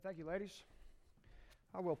Thank you, ladies.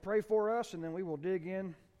 I will pray for us, and then we will dig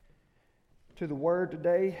in to the Word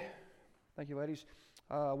today. Thank you, ladies.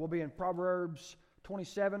 We'll be in Proverbs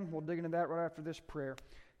 27. We'll dig into that right after this prayer.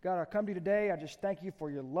 God, I come to you today. I just thank you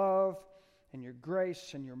for your love and your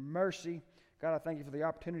grace and your mercy. God, I thank you for the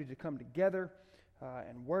opportunity to come together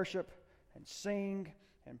and worship and sing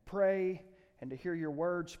and pray and to hear your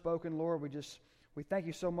word spoken, Lord. We thank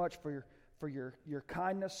you so much for your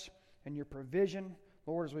kindness and your provision,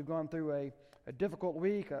 Lord, as we've gone through a difficult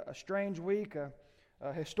week, a strange week,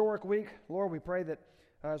 a historic week. Lord, we pray that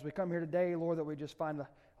as we come here today, Lord, that we just find a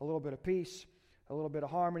little bit of peace, a little bit of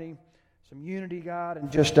harmony, some unity, God,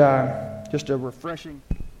 and just a refreshing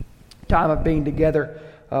time of being together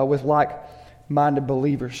with like-minded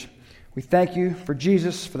believers. We thank you for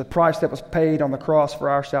Jesus, for the price that was paid on the cross for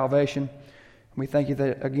our salvation. And we thank you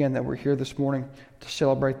that, again, that we're here this morning to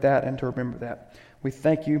celebrate that and to remember that. We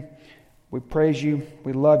thank you. We praise you.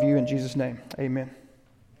 We love you in Jesus' name. Amen.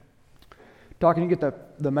 Doc, can you get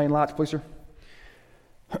the main lights, please, sir?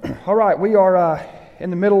 All right, we are in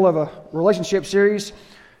the middle of a relationship series.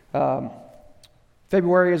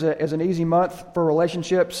 February is an easy month for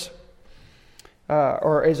relationships,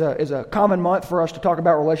 or is a common month for us to talk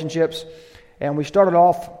about relationships. And we started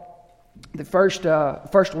off the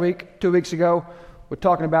first week, 2 weeks ago, with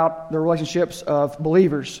talking about the relationships of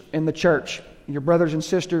believers in the church, your brothers and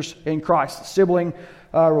sisters in Christ, sibling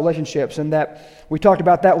relationships. And that we talked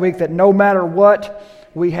about that week that no matter what,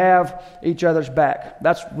 we have each other's back.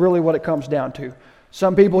 That's really what it comes down to.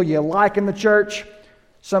 Some people you like in the church,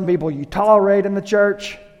 some people you tolerate in the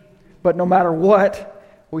church, but no matter what,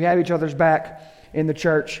 we have each other's back in the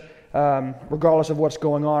church, regardless of what's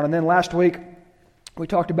going on. And then last week, we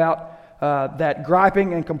talked about that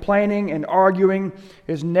griping and complaining and arguing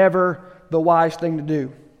is never the wise thing to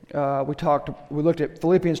do. We looked at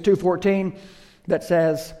Philippians 2:14 that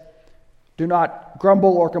says, "Do not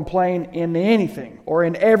grumble or complain in anything, or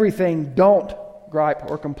in everything don't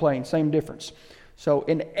gripe or complain." Same difference. So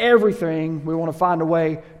in everything, we want to find a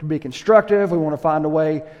way to be constructive. We want to find a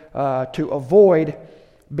way to avoid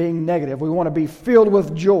being negative. We want to be filled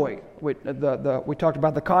with joy. We talked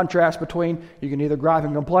about the contrast between you can either gripe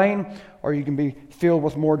and complain, or you can be filled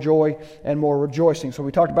with more joy and more rejoicing. So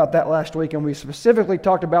we talked about that last week, and we specifically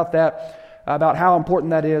talked about how important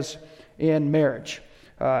that is in marriage.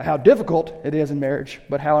 How difficult it is in marriage,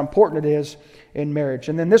 but how important it is in marriage.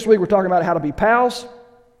 And then this week we're talking about how to be pals,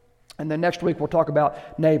 and then next week we'll talk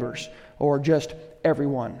about neighbors, or just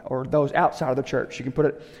everyone, or those outside of the church. You can put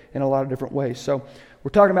it in a lot of different ways. So we're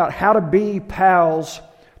talking about how to be pals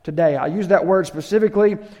today. I use that word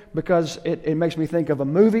specifically because it makes me think of a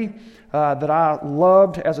movie that I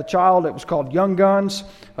loved as a child. It was called Young Guns.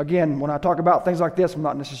 Again, when I talk about things like this, I'm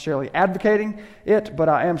not necessarily advocating it, but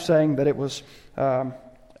I am saying that it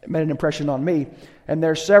made an impression on me. And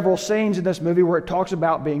there's several scenes in this movie where it talks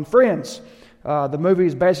about being friends. The movie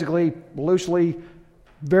is basically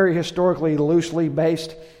very historically loosely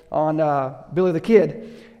based on Billy the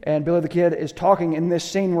Kid. And Billy the Kid is talking in this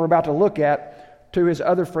scene we're about to look at to his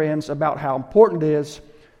other friends about how important it is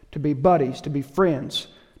to be buddies, to be friends,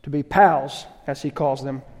 to be pals, as he calls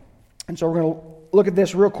them. And so we're going to look at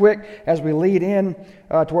this real quick as we lead in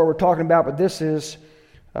to what we're talking about. But this is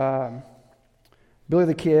Billy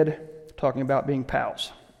the Kid talking about being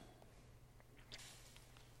pals.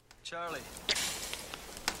 Charlie.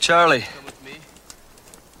 Come with me.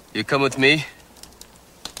 You come with me?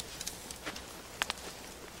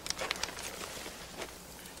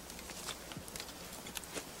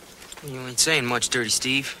 You ain't saying much, Dirty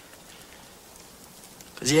Steve.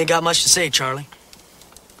 'Cause you ain't got much to say, Charlie.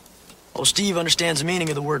 Oh, Steve understands the meaning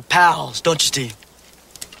of the word pals, don't you, Steve?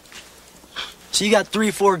 So you got 3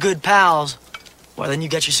 or 4 good pals, well, then you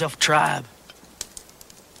got yourself a tribe.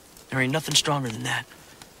 There ain't nothing stronger than that.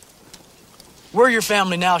 We're your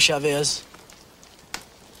family now, Chavez.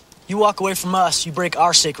 You walk away from us, you break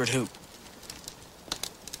our sacred hoop.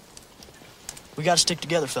 We gotta stick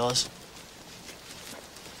together, fellas.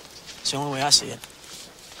 It's the only way I see it.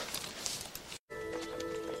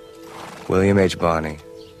 William H. Bonney,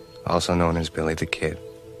 also known as Billy the Kid,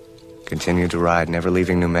 continued to ride, never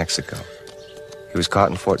leaving New Mexico. He was caught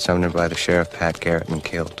in Fort Sumner by the sheriff, Pat Garrett, and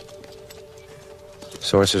killed.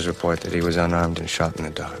 Sources report that he was unarmed and shot in the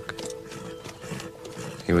dark.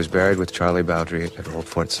 He was buried with Charlie Bowdre at Old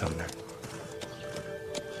Fort Sumner.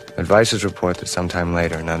 Advices report that sometime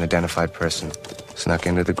later, an unidentified person snuck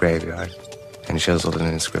into the graveyard and chiseled an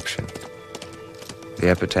inscription. The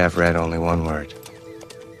epitaph read only one word: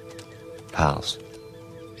 pals.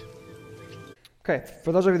 Okay,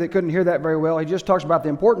 for those of you that couldn't hear that very well, he just talks about the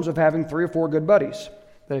importance of having 3 or 4 good buddies.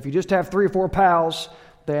 That if you just have 3 or 4 pals,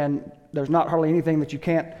 then there's not hardly anything that you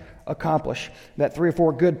can't accomplish. That 3 or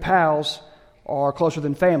 4 good pals are closer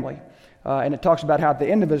than family. And it talks about how at the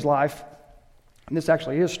end of his life, and this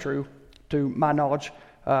actually is true to my knowledge,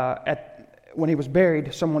 when he was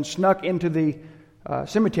buried, someone snuck into the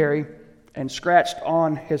cemetery and scratched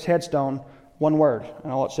on his headstone one word,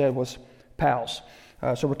 and all it said was pals.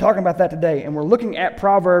 So we're talking about that today, and we're looking at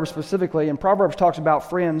Proverbs specifically, and Proverbs talks about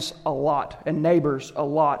friends a lot, and neighbors a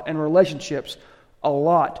lot, and relationships a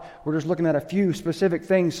lot. We're just looking at a few specific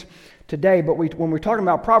things today, but when we're talking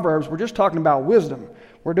about Proverbs, we're just talking about wisdom.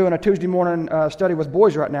 We're doing a Tuesday morning study with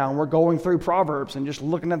boys right now, and we're going through Proverbs and just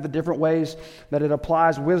looking at the different ways that it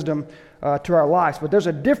applies wisdom to our lives. But there's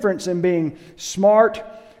a difference in being smart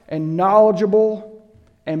and knowledgeable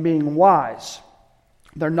and being wise.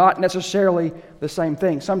 They're not necessarily the same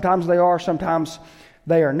thing. Sometimes they are, sometimes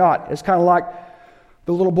they are not. It's kind of like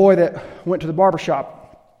the little boy that went to the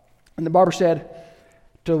barbershop, and the barber said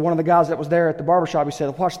to one of the guys that was there at the barbershop, he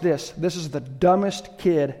said, "Watch this. This is the dumbest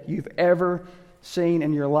kid you've ever seen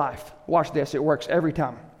in your life. Watch this. It works every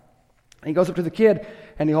time." And he goes up to the kid,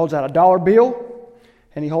 and he holds out a $1 bill,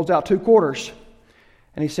 and he holds out 2 quarters.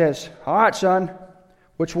 And he says, "All right, son,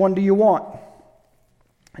 which one do you want?"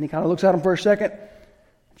 And he kind of looks at him for a second.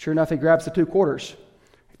 Sure enough, he grabs the 2 quarters.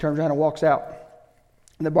 He turns around and walks out.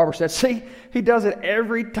 And the barber said, "See, he does it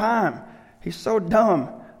every time. He's so dumb.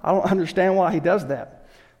 I don't understand why he does that."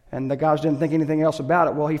 And the guys didn't think anything else about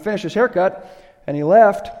it. Well, he finished his haircut, and he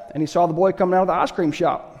left, and he saw the boy coming out of the ice cream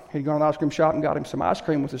shop. He'd gone to the ice cream shop and got him some ice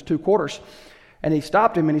cream with his 2 quarters. And he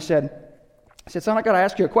stopped him, and he said, "Son, I got to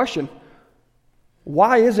ask you a question.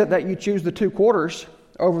 Why is it that you choose the 2 quarters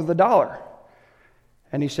over the $1?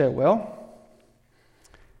 And he said, "Well,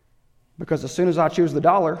 because as soon as I choose the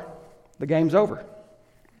 $1, the game's over."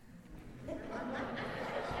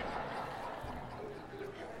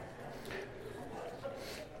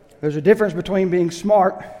 There's a difference between being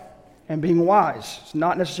smart and being wise. It's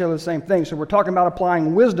not necessarily the same thing. So we're talking about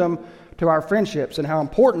applying wisdom to our friendships and how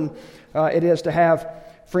important it is to have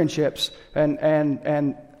friendships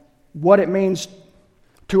and what it means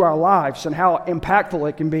to our lives and how impactful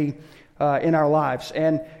it can be in our lives.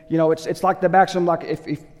 And, you know, it's like the maxim, like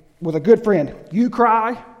if with a good friend, you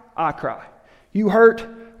cry, I cry. You hurt,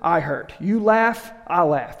 I hurt. You laugh, I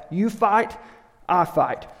laugh. You fight, I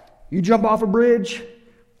fight. You jump off a bridge,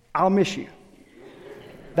 I'll miss you.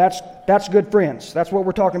 That's good friends. That's what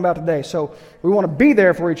we're talking about today. So we want to be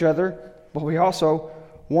there for each other, but we also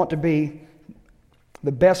want to be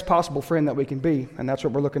the best possible friend that we can be, and that's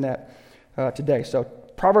what we're looking at today. So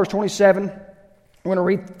Proverbs 27, we're going to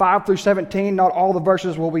read 5 through 17. Not all the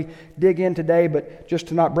verses will we dig in today, but just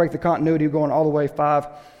to not break the continuity, going all the way 5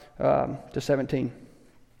 to 17.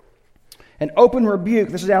 An open rebuke,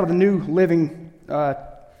 this is out of the New Living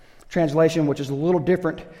Translation, which is a little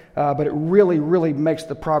different, but it really, really makes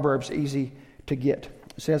the Proverbs easy to get.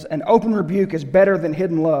 It says, "An open rebuke is better than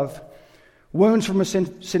hidden love. Wounds from a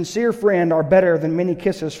sincere friend are better than many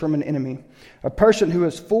kisses from an enemy. A person who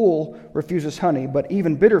is full refuses honey, but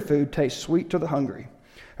even bitter food tastes sweet to the hungry.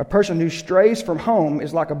 A person who strays from home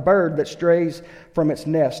is like a bird that strays from its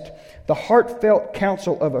nest. The heartfelt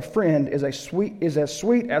counsel of a friend is as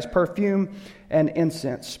sweet as perfume and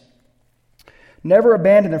incense. Never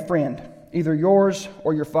abandon a friend, either yours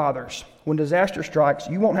or your father's. When disaster strikes,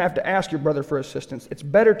 you won't have to ask your brother for assistance. It's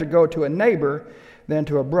better to go to a neighbor than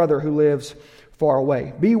to a brother who lives far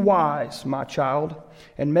away. Be wise, my child,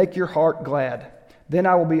 and make your heart glad. Then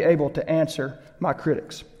I will be able to answer my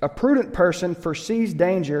critics. A prudent person foresees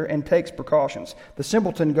danger and takes precautions. The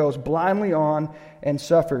simpleton goes blindly on and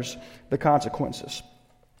suffers the consequences."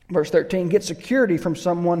 Verse 13, "Get security from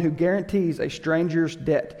someone who guarantees a stranger's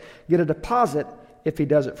debt. Get a deposit if he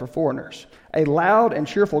does it for foreigners. A loud and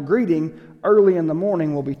cheerful greeting early in the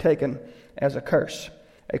morning will be taken as a curse.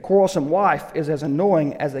 A quarrelsome wife is as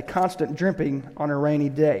annoying as a constant dripping on a rainy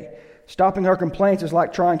day. Stopping her complaints is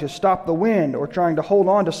like trying to stop the wind or trying to hold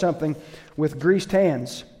on to something with greased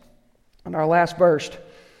hands." And our last verse,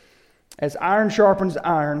 "As iron sharpens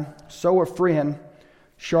iron, so a friend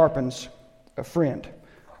sharpens a friend."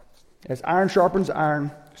 As iron sharpens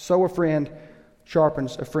iron, so a friend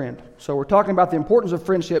sharpens a friend. So we're talking about the importance of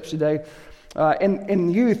friendships today. In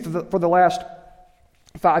youth, for the last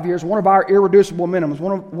 5 years, one of our irreducible minimums,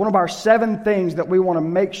 one of our 7 things that we want to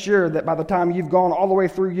make sure that by the time you've gone all the way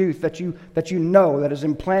through youth, that you know, that is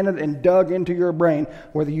implanted and dug into your brain,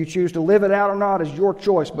 whether you choose to live it out or not is your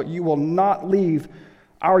choice, but you will not leave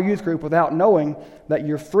our youth group without knowing that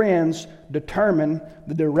your friends determine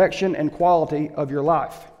the direction and quality of your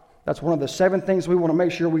life. That's one of the 7 things we want to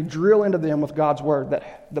make sure we drill into them with God's Word,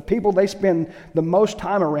 that the people they spend the most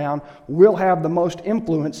time around will have the most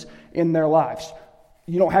influence in their lives.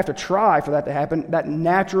 You don't have to try for that to happen. That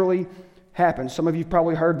naturally happens. Some of you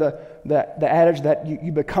probably heard the adage that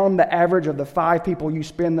you become the average of the 5 people you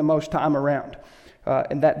spend the most time around.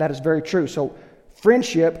 And that is very true. So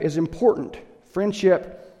friendship is important.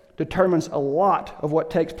 Friendship determines a lot of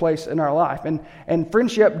what takes place in our life. And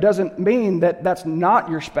friendship doesn't mean that that's not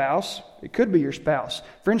your spouse. It could be your spouse.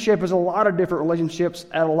 Friendship is a lot of different relationships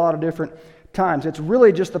at a lot of different times. It's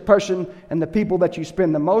really just the person and the people that you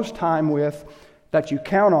spend the most time with, that you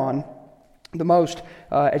count on the most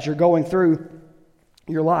as you're going through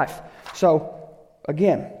your life. So,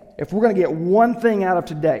 again, if we're going to get one thing out of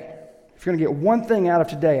today,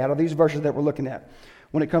 out of these verses that we're looking at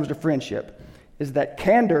when it comes to friendship, is that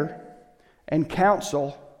candor and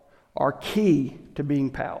counsel are key to being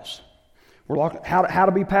pals. We're looking at how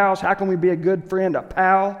to be pals. How can we be a good friend, a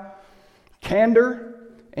pal? Candor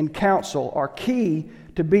and counsel are key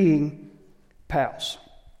to being pals.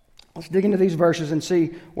 Let's dig into these verses and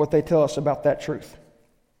see what they tell us about that truth.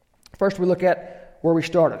 First, we look at where we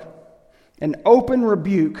started. An open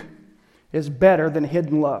rebuke is better than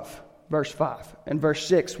hidden love. Verse 5. And verse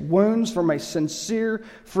 6, wounds from a sincere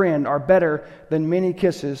friend are better than many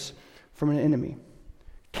kisses from an enemy.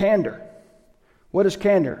 Candor. What is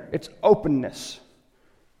candor? It's openness.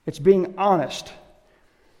 It's being honest.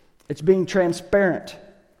 It's being transparent.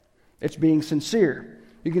 It's being sincere.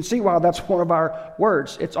 You can see why that's one of our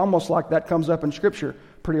words. It's almost like that comes up in Scripture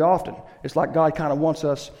pretty often. It's like God kind of wants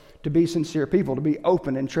us to be sincere people, to be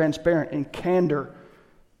open and transparent and candor,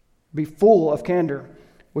 be full of candor.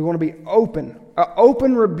 We want to be open. An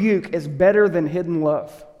open rebuke is better than hidden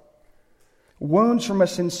love. Wounds from a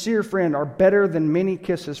sincere friend are better than many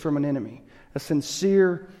kisses from an enemy. A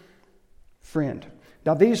sincere friend.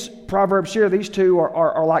 Now these proverbs here, these two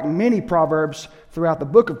are like many proverbs throughout the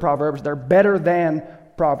book of Proverbs. They're better than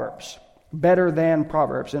proverbs. Better than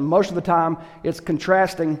proverbs. And most of the time it's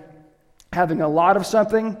contrasting having a lot of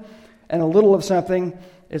something and a little of something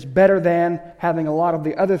is better than having a lot of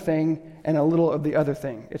the other thing and a little of the other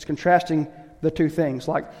thing. It's contrasting the two things.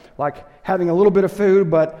 Like having a little bit of food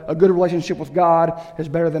but a good relationship with God is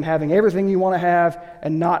better than having everything you want to have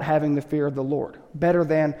and not having the fear of the Lord. Better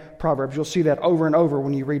than Proverbs. You'll see that over and over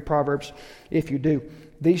when you read Proverbs if you do.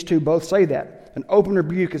 These two both say that. An open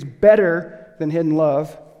rebuke is better than hidden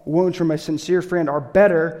love. Wounds from a sincere friend are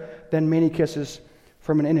better than many kisses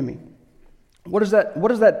from an enemy. What is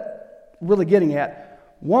that really getting at?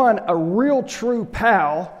 One, a real true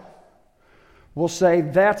pal will say,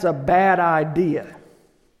 that's a bad idea.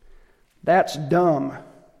 That's dumb.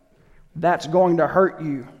 That's going to hurt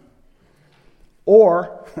you.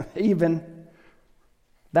 Or even,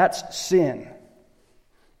 that's sin.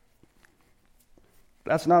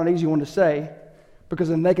 That's not an easy one to say, because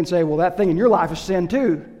then they can say, well, that thing in your life is sin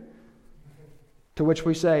too. To which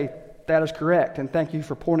we say, that is correct, and thank you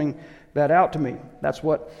for pointing that out to me. That's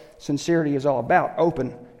what sincerity is all about,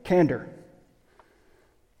 open candor.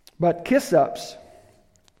 But kiss-ups,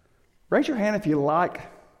 raise your hand if you like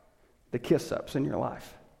the kiss-ups in your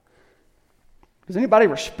life. Does anybody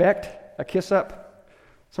respect a kiss-up?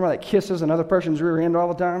 Somebody that kisses another person's rear end all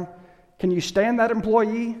the time? Can you stand that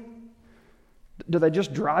employee? Do they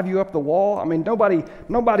just drive you up the wall? I mean,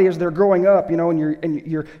 nobody as they're growing up, and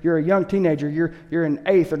you're a young teenager, you're in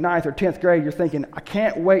 8th or 9th or 10th grade, you're thinking, I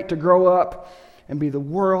can't wait to grow up and be the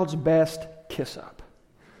world's best kiss-up.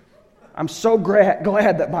 I'm so glad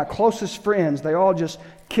that my closest friends, they all just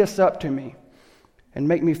kiss up to me and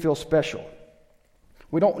make me feel special.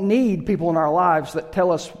 We don't need people in our lives that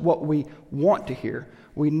tell us what we want to hear.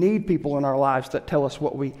 We need people in our lives that tell us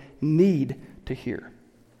what we need to hear.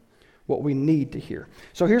 What we need to hear.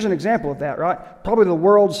 So here's an example of that, right? Probably the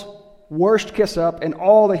world's worst kiss-up in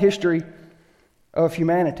all the history of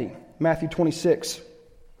humanity. Matthew 26.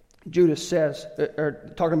 Judas says,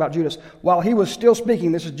 talking about Judas, while he was still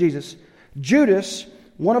speaking, this is Jesus, Judas,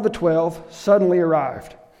 one of the 12, suddenly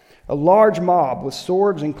arrived. A large mob with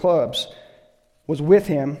swords and clubs was with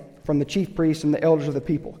him from the chief priests and the elders of the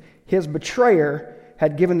people. His betrayer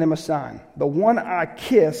had given them a sign. The one I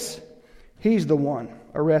kiss, he's the one.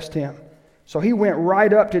 Arrest him. So he went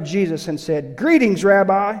right up to Jesus and said, Greetings,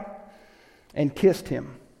 Rabbi, and kissed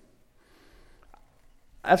him.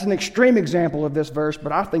 That's an extreme example of this verse,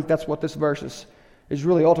 but I think that's what this verse is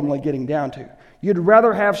really ultimately getting down to. You'd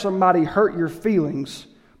rather have somebody hurt your feelings,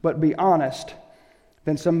 but be honest,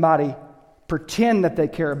 than somebody pretend that they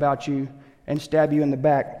care about you and stab you in the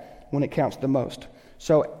back when it counts the most.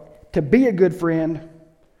 So to be a good friend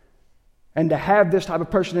and to have this type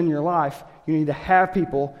of person in your life, You need to have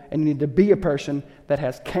people, and you need to be a person that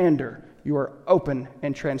has candor. You are open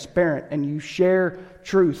and transparent, and you share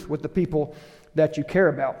truth with the people that you care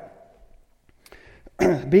about.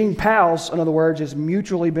 Being pals, in other words, is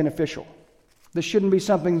mutually beneficial. This shouldn't be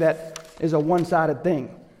something that is a one-sided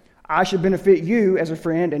thing. I should benefit you as a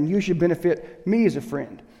friend, and you should benefit me as a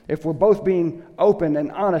friend. If we're both being open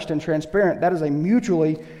and honest and transparent, that is a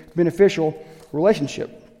mutually beneficial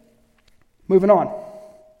relationship. Moving on.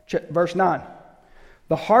 Verse 9.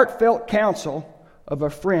 The heartfelt counsel of a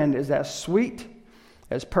friend is as sweet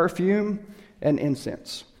as perfume and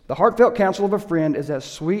incense. The heartfelt counsel of a friend is as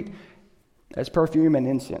sweet as perfume and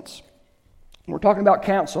incense. When we're talking about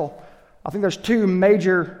counsel, I think there's two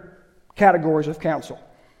major categories of counsel.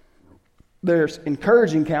 There's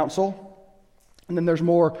encouraging counsel, and then there's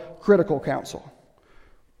more critical counsel.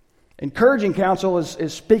 Encouraging counsel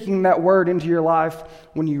is speaking that word into your life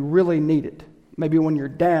when you really need it. Maybe when you're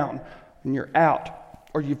down and you're out,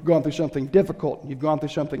 or you've gone through something difficult, you've gone through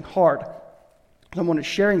something hard. Someone is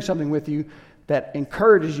sharing something with you that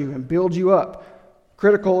encourages you and builds you up.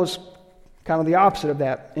 Critical is kind of the opposite of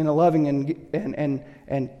that, in a loving and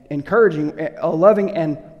encouraging, a loving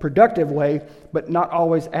and productive way, but not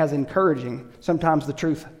always as encouraging. Sometimes the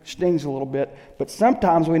truth stings a little bit, but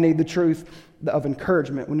sometimes we need the truth of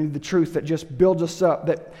encouragement. We need the truth that just builds us up,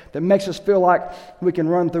 that makes us feel like we can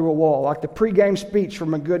run through a wall, like the pregame speech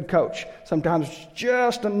from a good coach. Sometimes it's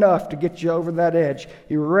just enough to get you over that edge.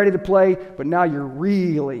 You're ready to play, but now you're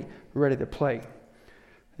really ready to play.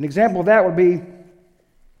 An example of that would be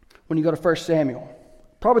when you go to 1 Samuel.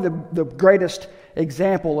 Probably the greatest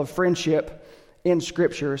example of friendship in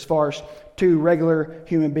Scripture as far as two regular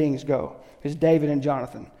human beings go is David and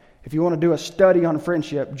Jonathan. If you want to do a study on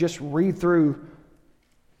friendship, just read through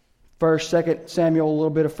 1st, 2nd Samuel, a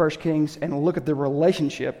little bit of 1 Kings, and look at the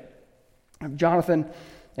relationship of Jonathan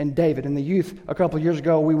and David. In the youth, a couple of years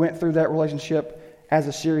ago, we went through that relationship as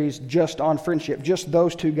a series just on friendship, just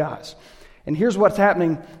those two guys. And here's what's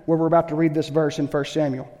happening where we're about to read this verse in 1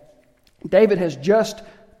 Samuel. David has just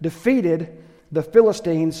defeated the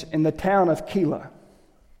Philistines in the town of Keilah.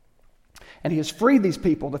 And he has freed these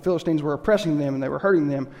people. The Philistines were oppressing them and they were hurting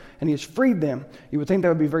them, and he has freed them. You would think they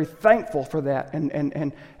would be very thankful for that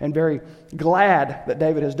and very glad that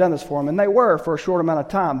David has done this for them. And they were for a short amount of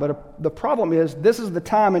time. But the problem is, this is the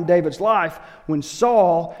time in David's life when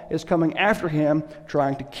Saul is coming after him,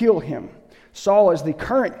 trying to kill him. Saul is the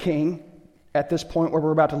current king at this point where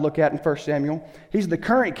we're about to look at in 1 Samuel. He's the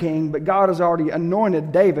current king, but God has already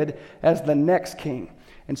anointed David as the next king.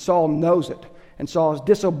 And Saul knows it. And Saul has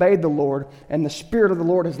disobeyed the Lord, and the Spirit of the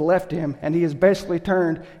Lord has left him, and he has basically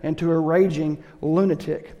turned into a raging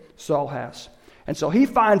lunatic, Saul has. And so he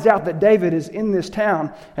finds out that David is in this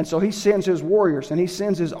town, and so he sends his warriors, and he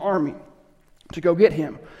sends his army to go get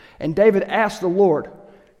him. And David asks the Lord,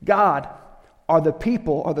 God, are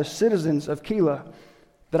the citizens of Keilah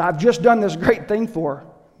that I've just done this great thing for,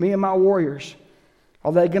 me and my warriors,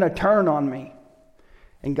 are they going to turn on me?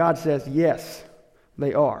 And God says, yes,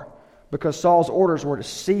 they are. Because Saul's orders were to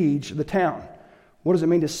siege the town. What does it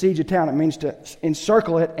mean to siege a town? It means to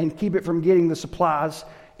encircle it and keep it from getting the supplies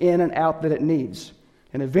in and out that it needs.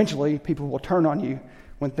 And eventually, people will turn on you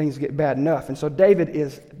when things get bad enough. And so David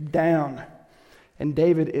is down. And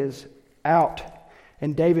David is out.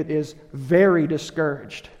 And David is very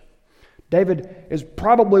discouraged. David is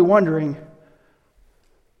probably wondering,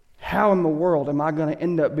 how in the world am I going to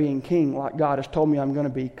end up being king like God has told me I'm going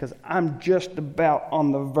to be? Because I'm just about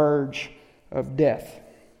on the verge of death.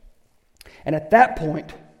 And at that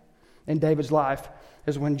point in David's life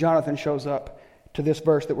is when Jonathan shows up to this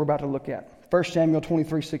verse that we're about to look at. 1 Samuel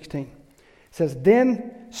 23:16. It says,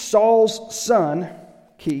 Then Saul's son,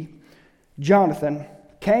 Jonathan,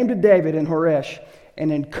 came to David in Horesh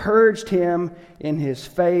and encouraged him in his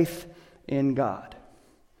faith in God.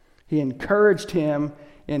 He encouraged him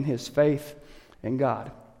in his faith in God.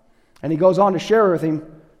 And he goes on to share with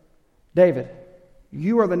him, David,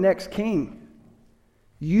 you are the next king.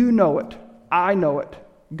 You know it. I know it.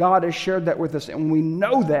 God has shared that with us, and we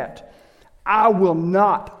know that. I will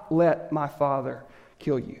not let my father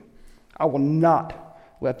kill you. I will not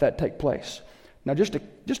let that take place. Now, just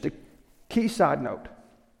a key side note.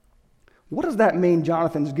 What does that mean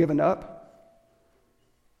Jonathan's given up?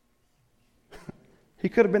 He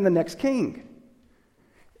could have been the next king.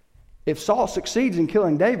 If Saul succeeds in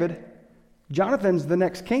killing David, Jonathan's the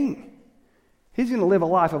next king. He's going to live a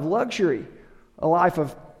life of luxury, a life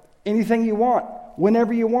of anything you want,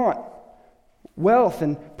 whenever you want. Wealth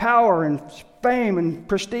and power and fame and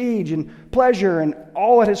prestige and pleasure and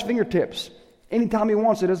all at his fingertips. Anytime he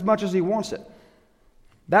wants it, as much as he wants it.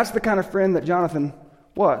 That's the kind of friend that Jonathan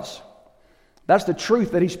was. That's the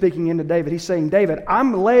truth that he's speaking into David. He's saying, David,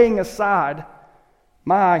 I'm laying aside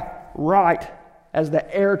my right as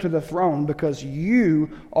the heir to the throne because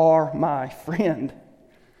you are my friend.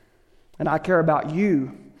 And I care about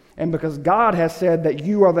you. And because God has said that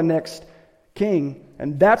you are the next king.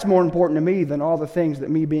 And that's more important to me than all the things that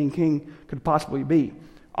me being king could possibly be.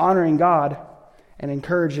 Honoring God and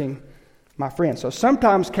encouraging my friends. So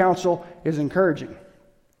sometimes counsel is encouraging.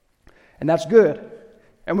 And that's good.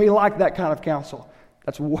 And we like that kind of counsel.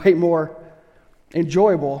 That's way more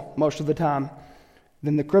enjoyable most of the time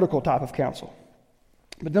than the critical type of counsel.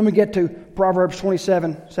 But then we get to Proverbs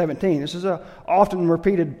 27:17. This is a often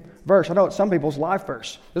repeated verse. I know it's some people's life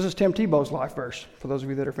verse. This is Tim Tebow's life verse, for those of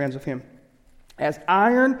you that are fans of him. As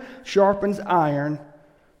iron sharpens iron,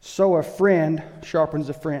 so a friend sharpens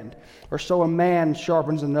a friend. Or so a man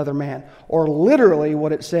sharpens another man. Or literally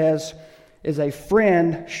what it says is a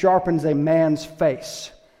friend sharpens a man's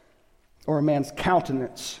face. Or a man's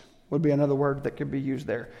countenance would be another word that could be used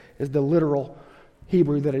there, is the literal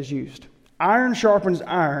Hebrew that is used. Iron sharpens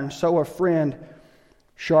iron, so a friend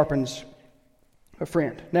sharpens a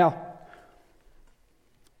friend. Now,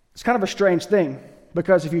 it's kind of a strange thing,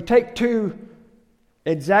 because if you take two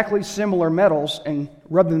exactly similar metals and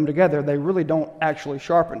rub them together, they really don't actually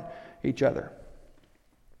sharpen each other.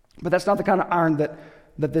 But that's not the kind of iron that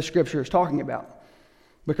this scripture is talking about.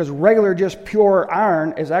 Because regular, just pure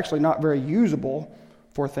iron is actually not very usable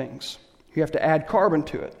for things. You have to add carbon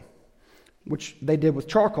to it, which they did with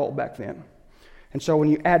charcoal back then. And so when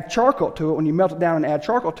you add charcoal to it, when you melt it down and add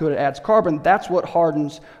charcoal to it, it adds carbon. That's what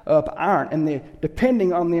hardens up iron. And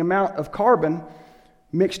depending on the amount of carbon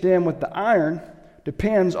mixed in with the iron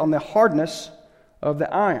depends on the hardness of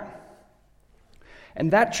the iron.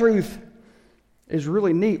 And that truth is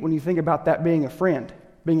really neat when you think about that being a friend,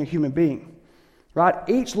 being a human being. Right?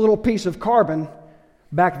 Each little piece of carbon,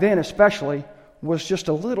 back then especially, was just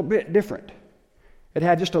a little bit different. It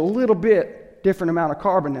had just a little bit different amount of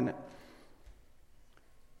carbon in it.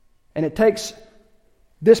 And it takes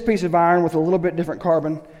this piece of iron with a little bit different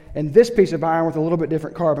carbon and this piece of iron with a little bit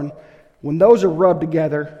different carbon. When those are rubbed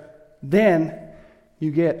together, then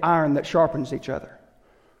you get iron that sharpens each other.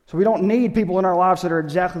 So we don't need people in our lives that are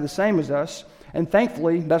exactly the same as us. And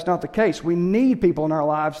thankfully, that's not the case. We need people in our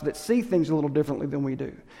lives that see things a little differently than we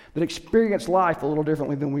do, that experience life a little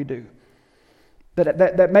differently than we do,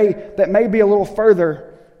 that may be a little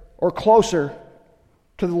further or closer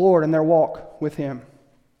to the Lord in their walk with Him.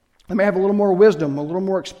 They may have a little more wisdom, a little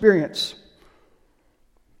more experience.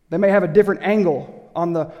 They may have a different angle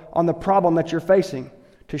on the problem that you're facing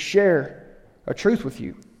to share a truth with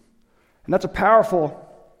you. And that's a powerful,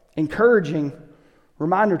 encouraging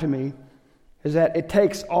reminder to me, is that it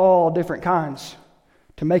takes all different kinds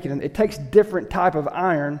to make it. It takes different type of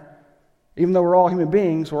iron. Even though we're all human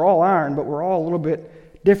beings, we're all iron, but we're all a little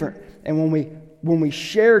bit different. And when we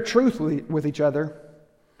share truth with each other,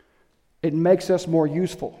 it makes us more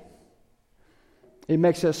useful. It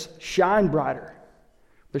makes us shine brighter.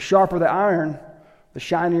 The sharper the iron, the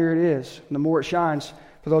shinier it is, and the more it shines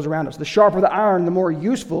for those around us. The sharper the iron, the more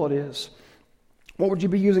useful it is. What would you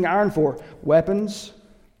be using iron for? Weapons?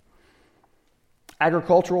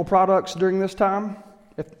 Agricultural products during this time?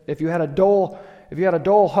 If you had a dull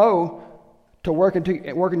hoe to work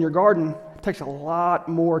in your garden, it takes a lot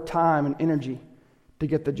more time and energy to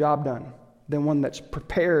get the job done than one that's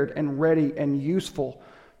prepared and ready and useful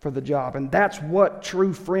for the job. And that's what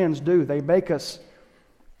true friends do. They make us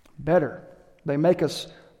better. They make us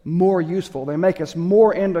more useful. They make us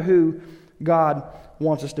more into who God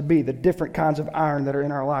wants us to be. The different kinds of iron that are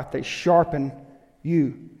in our life, they sharpen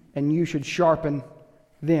you, and you should sharpen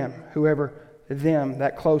them, whoever them,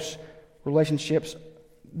 that close relationships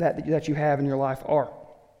that you have in your life are.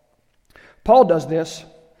 Paul does this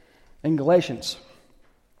in Galatians.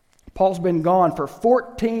 Paul's been gone for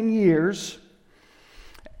 14 years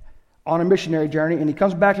on a missionary journey, and he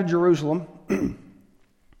comes back to Jerusalem.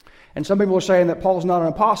 And some people are saying that Paul's not an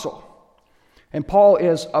apostle. And Paul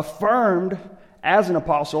is affirmed as an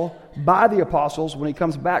apostle by the apostles when he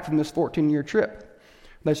comes back from this 14-year trip.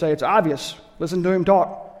 They say it's obvious. Listen to him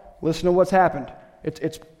talk. Listen to what's happened.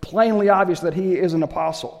 It's plainly obvious that he is an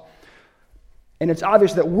apostle. And it's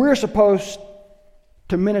obvious that we're supposed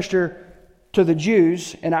to minister to the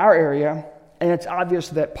Jews in our area, and it's obvious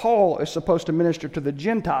that Paul is supposed to minister to the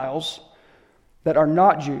Gentiles that are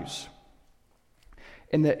not Jews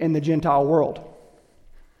in the Gentile world.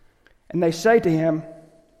 And they say to him,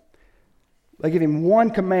 they give him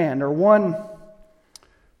one command or one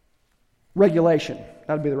regulation.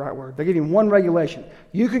 That would be the right word. They give him one regulation.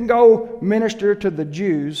 You can go minister to the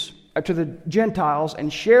Jews, to the Gentiles,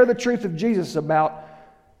 and share the truth of Jesus about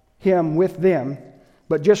him with them,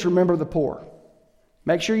 but just remember the poor.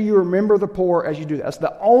 Make sure you remember the poor as you do that. That's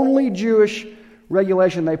the only Jewish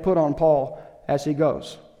regulation they put on Paul as he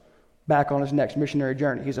goes back on his next missionary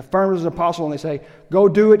journey. He's affirmed as an apostle, and they say, go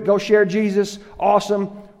do it, go share Jesus, awesome,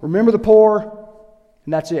 remember the poor,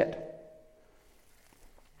 and that's it.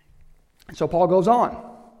 So Paul goes on,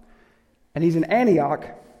 and he's in Antioch,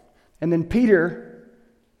 and then Peter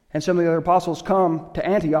and some of the other apostles come to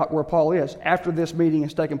Antioch where Paul is after this meeting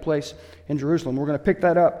has taken place in Jerusalem. We're going to pick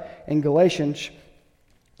that up in Galatians,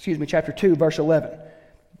 chapter 2, verse 11.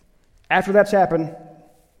 After that's happened,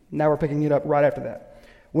 now we're picking it up right after that.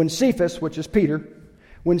 When Cephas, which is Peter,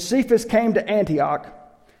 when Cephas came to Antioch,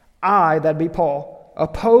 I, that'd be Paul,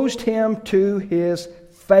 opposed him to his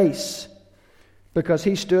face because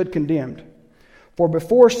he stood condemned. For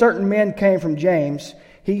before certain men came from James,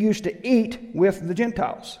 he used to eat with the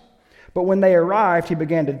Gentiles. But when they arrived, he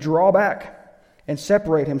began to draw back and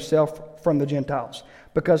separate himself from the Gentiles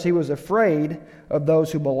because he was afraid of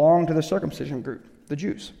those who belonged to the circumcision group, the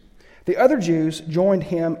Jews. The other Jews joined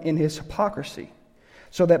him in his hypocrisy,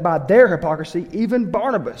 so that by their hypocrisy, even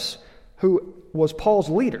Barnabas, who was Paul's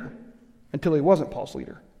leader, until he wasn't Paul's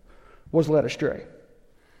leader, was led astray.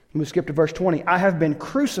 And we skip to verse 20. I have been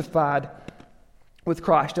crucified with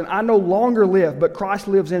Christ, and I no longer live, but Christ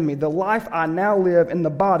lives in me. The life I now live in the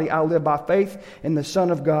body, I live by faith in the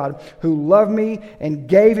Son of God, who loved me and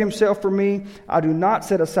gave himself for me. I do not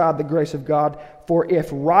set aside the grace of God, for if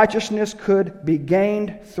righteousness could be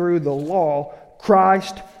gained through the law,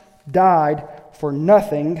 Christ died for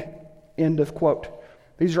nothing. End of quote.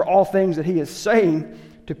 These are all things that he is saying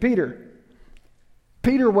to Peter.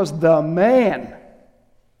 Peter was the man.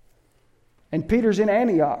 And Peter's in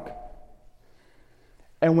Antioch.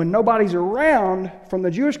 And when nobody's around from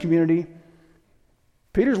the Jewish community,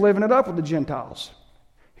 Peter's living it up with the Gentiles.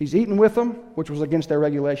 He's eating with them, which was against their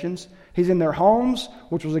regulations. He's in their homes,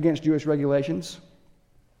 which was against Jewish regulations.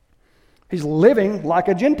 He's living like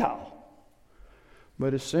a Gentile.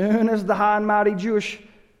 But as soon as the high and mighty Jewish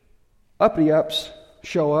uppity-ups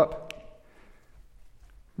show up,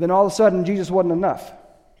 then all of a sudden Jesus wasn't enough.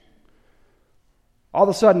 All of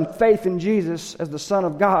a sudden faith in Jesus as the Son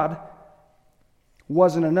of God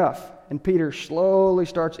wasn't enough. And Peter slowly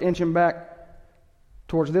starts inching back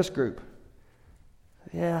towards this group.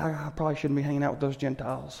 Yeah, I probably shouldn't be hanging out with those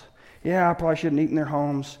Gentiles. Yeah, I probably shouldn't eat in their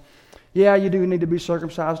homes. Yeah, you do need to be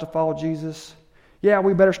circumcised to follow Jesus. Yeah,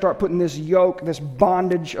 we better start putting this yoke, this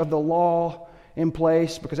bondage of the law in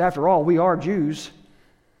place, because after all, we are Jews.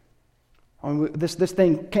 I mean, this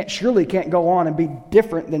thing surely can't go on and be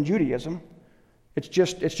different than Judaism. It's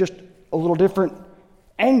just a little different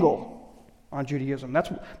angle on Judaism.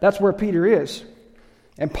 That's where Peter is.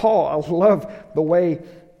 And Paul, I love the way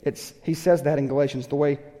he says that in Galatians, the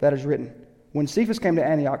way that is written. When Cephas came to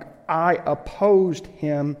Antioch, I opposed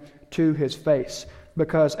him to his face,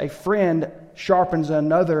 because a friend sharpens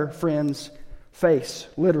another friend's face,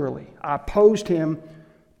 literally. I opposed him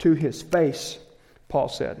to his face, Paul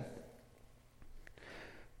said.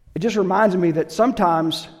 It just reminds me that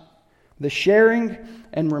sometimes the sharing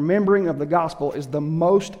and remembering of the gospel is the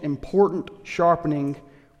most important sharpening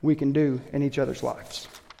we can do in each other's lives.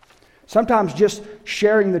 Sometimes just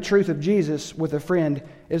sharing the truth of Jesus with a friend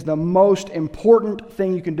is the most important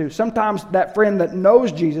thing you can do. Sometimes that friend that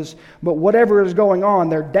knows Jesus, but whatever is going on,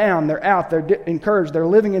 they're down, they're out, they're encouraged, they're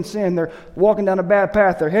living in sin, they're walking down a bad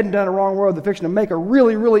path, they're heading down the wrong road, they're fixing to make a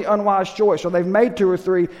really, really unwise choice, or they've made 2 or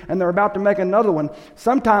 3 and they're about to make another one.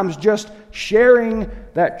 Sometimes just sharing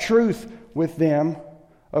that truth with them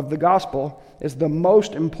of the gospel is the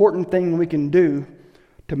most important thing we can do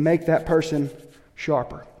to make that person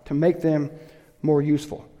sharper, to make them more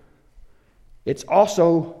useful. It's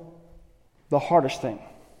also the hardest thing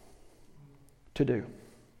to do.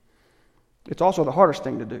 It's also the hardest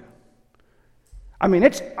thing to do. I mean,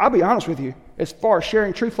 I'll be honest with you, as far as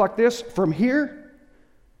sharing truth like this from here,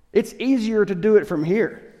 it's easier to do it from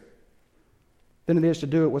here than it is to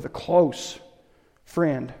do it with a close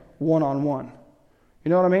friend, one-on-one. You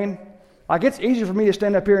know what I mean? Like, it's easier for me to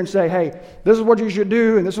stand up here and say, hey, this is what you should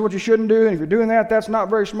do, and this is what you shouldn't do, and if you're doing that, that's not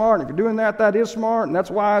very smart, and if you're doing that, that is smart, and that's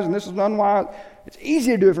wise, and this is unwise. It's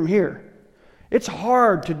easy to do it from here. It's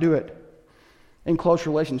hard to do it in close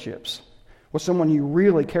relationships with someone you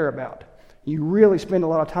really care about, you really spend a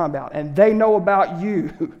lot of time about, and they know about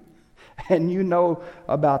you, and you know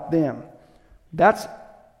about them. That's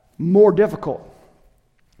more difficult.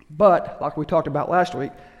 But, like we talked about last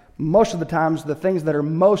week, most of the times, the things that are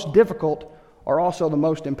most difficult are also the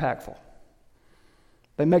most impactful.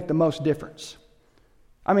 They make the most difference.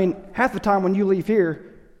 I mean, half the time when you leave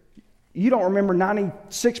here, you don't remember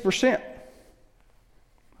 96%.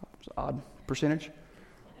 an odd percentage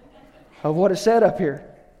of what is said up here,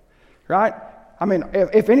 right? I mean,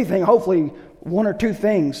 if anything, hopefully one or two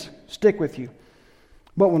things stick with you.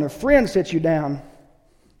 But when a friend sits you down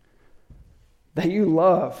that you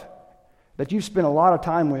love, that you've spent a lot of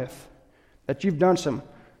time with, that you've done some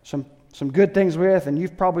good things with, and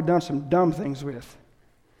you've probably done some dumb things with,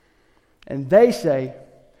 and they say,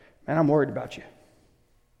 man, I'm worried about you.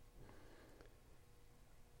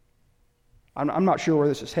 I'm not sure where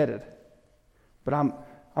this is headed, but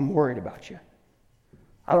I'm worried about you.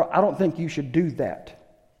 I don't think you should do that.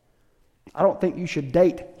 I don't think you should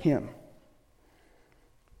date him.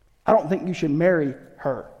 I don't think you should marry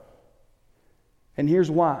her. And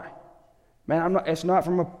here's why. Man, it's not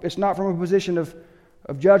from a position of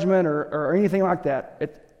judgment or anything like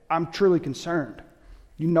that. I'm truly concerned.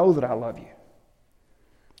 You know that I love you.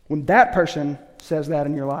 When that person says that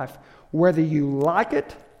in your life, whether you like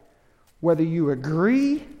it, whether you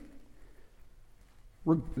agree,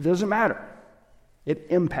 it doesn't matter. It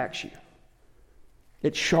impacts you.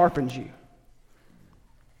 It sharpens you.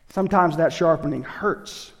 Sometimes that sharpening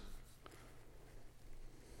hurts.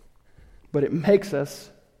 But it makes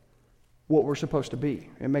us what we're supposed to be.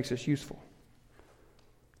 It makes us useful.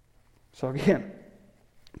 So again,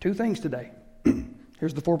 two things today.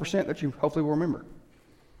 Here's the 4% that you hopefully will remember.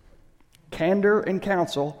 Candor and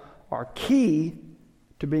counsel are key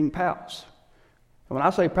to being pals. And when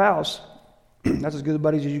I say pals, that's as good of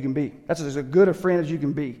buddies as you can be. That's as good a friend as you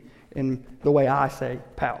can be in the way I say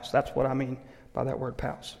pals. That's what I mean by that word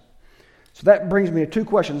pals. So that brings me to two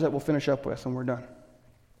questions that we'll finish up with and we're done.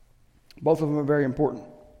 Both of them are very important.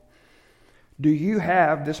 Do you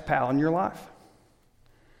have this pal in your life?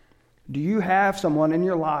 Do you have someone in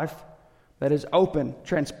your life that is open,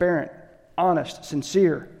 transparent, honest,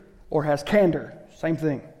 sincere, or has candor, same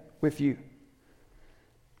thing, with you?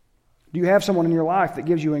 Do you have someone in your life that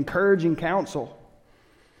gives you encouraging counsel,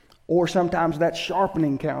 or sometimes that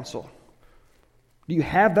sharpening counsel? Do you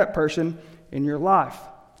have that person in your life?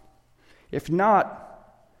 If not,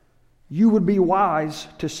 you would be wise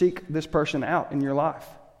to seek this person out in your life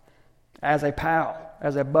as a pal,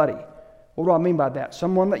 as a buddy. What do I mean by that?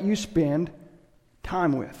 Someone that you spend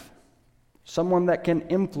time with. Someone that can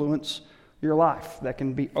influence your life, that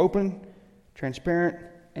can be open, transparent,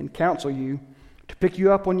 and counsel you, to pick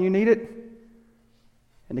you up when you need it,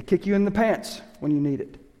 and to kick you in the pants when you need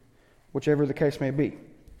it, whichever the case may be.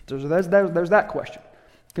 So there's that question.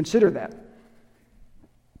 Consider that.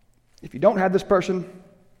 If you don't have this person,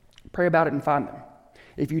 pray about it and find them.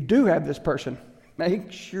 If you do have this person,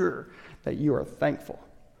 make sure that you are thankful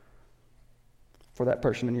for that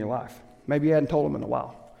person in your life. Maybe you hadn't told them in a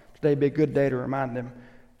while. Today would be a good day to remind them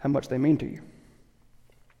how much they mean to you.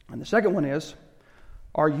 And the second one is,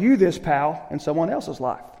 are you this pal in someone else's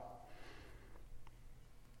life?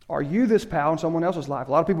 Are you this pal in someone else's life?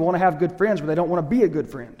 A lot of people want to have good friends, but they don't want to be a good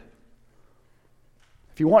friend.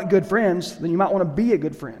 If you want good friends, then you might want to be a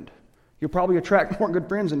good friend. You'll probably attract more good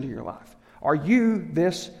friends into your life. Are you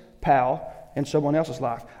this pal in someone else's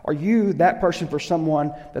life? Are you that person for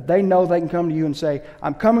someone that they know they can come to you and say,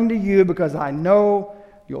 I'm coming to you because I know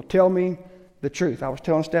you'll tell me the truth? I was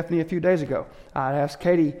telling Stephanie a few days ago, I asked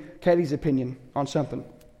Katie's opinion on something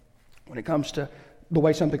when it comes to the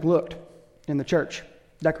way something looked in the church,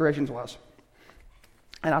 decorations-wise.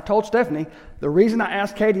 And I told Stephanie, the reason I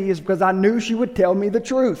asked Katie is because I knew she would tell me the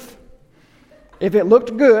truth. If it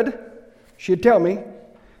looked good, she'd tell me.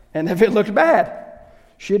 And if it looked bad,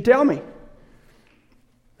 she'd tell me.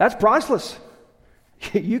 That's priceless.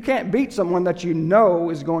 You can't beat someone that you know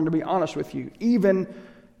is going to be honest with you, even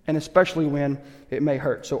and especially when it may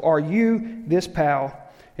hurt. So are you this pal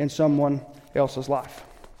in someone else's life?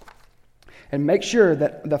 And make sure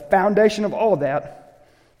that the foundation of all of that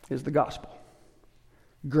is the gospel.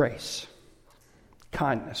 Grace,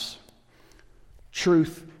 kindness,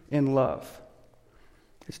 truth in love.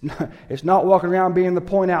 It's not walking around being the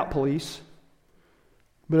point out police,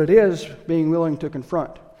 but it is being willing to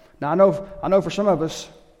confront. Now I know for some of us,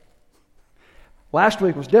 last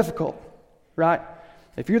week was difficult, right?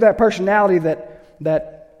 If you're that personality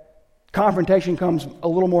that confrontation comes a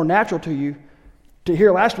little more natural to you, to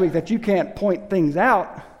hear last week that you can't point things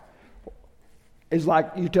out is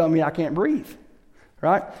like you telling me I can't breathe,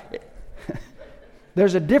 right?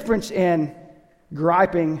 There's a difference in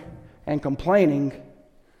griping and complaining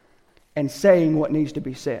and saying what needs to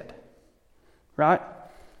be said, right?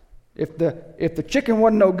 If the chicken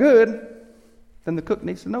wasn't no good, then the cook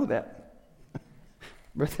needs to know that.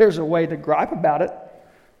 But there's a way to gripe about it,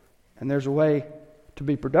 and there's a way to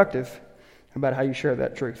be productive about how you share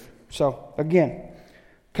that truth. So, again,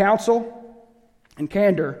 counsel and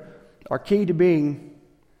candor are key to being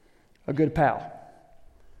a good pal.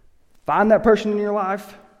 Find that person in your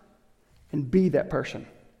life and be that person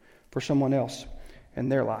for someone else in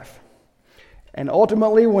their life. And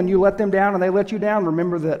ultimately, when you let them down and they let you down,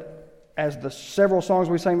 remember that as the several songs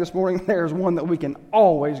we sang this morning, there's one that we can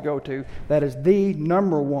always go to. That is the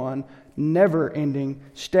number one, never-ending,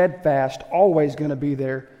 steadfast, always going to be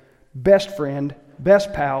there, best friend,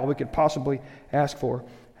 best pal we could possibly ask for.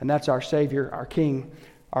 And that's our Savior, our King,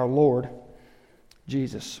 our Lord,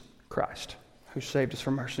 Jesus Christ, who saved us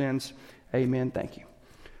from our sins. Amen. Thank you.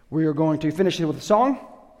 We are going to finish it with a song.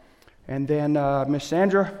 And then Miss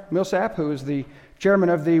Sandra Millsap, who is the chairman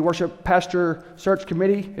of the Worship Pastor Search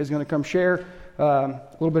Committee, is going to come share a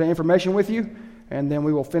little bit of information with you. And then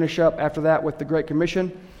we will finish up after that with the Great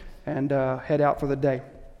Commission and head out for the day.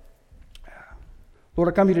 Lord,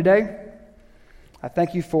 I come to you today. I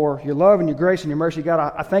thank you for your love and your grace and your mercy.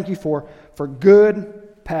 God, I thank you for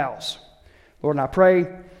good pals. Lord, and I pray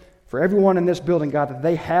for everyone in this building, God, that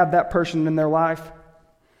they have that person in their life.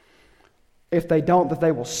 If they don't, that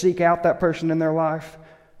they will seek out that person in their life,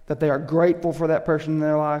 that they are grateful for that person in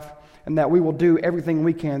their life, and that we will do everything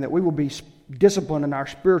we can, that we will be disciplined in our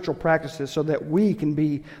spiritual practices so that we can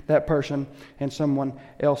be that person in someone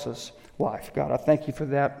else's life. God, I thank you for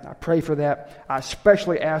that. I pray for that. I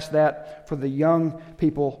especially ask that for the young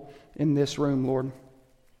people in this room, Lord,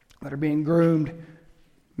 that are being groomed,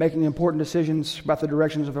 making important decisions about the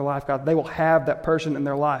directions of their life. God, they will have that person in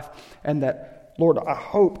their life, and that, Lord, I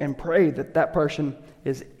hope and pray that that person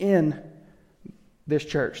is in this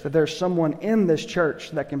church, that there's someone in this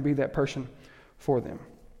church that can be that person for them.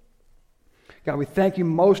 God, we thank you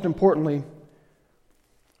most importantly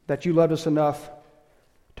that you loved us enough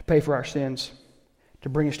to pay for our sins, to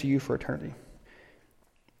bring us to you for eternity.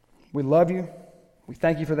 We love you. We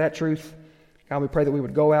thank you for that truth. God, we pray that we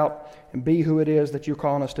would go out and be who it is that you're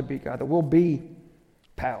calling us to be, God, that we'll be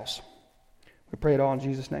pals. We pray it all in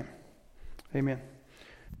Jesus' name. Amen.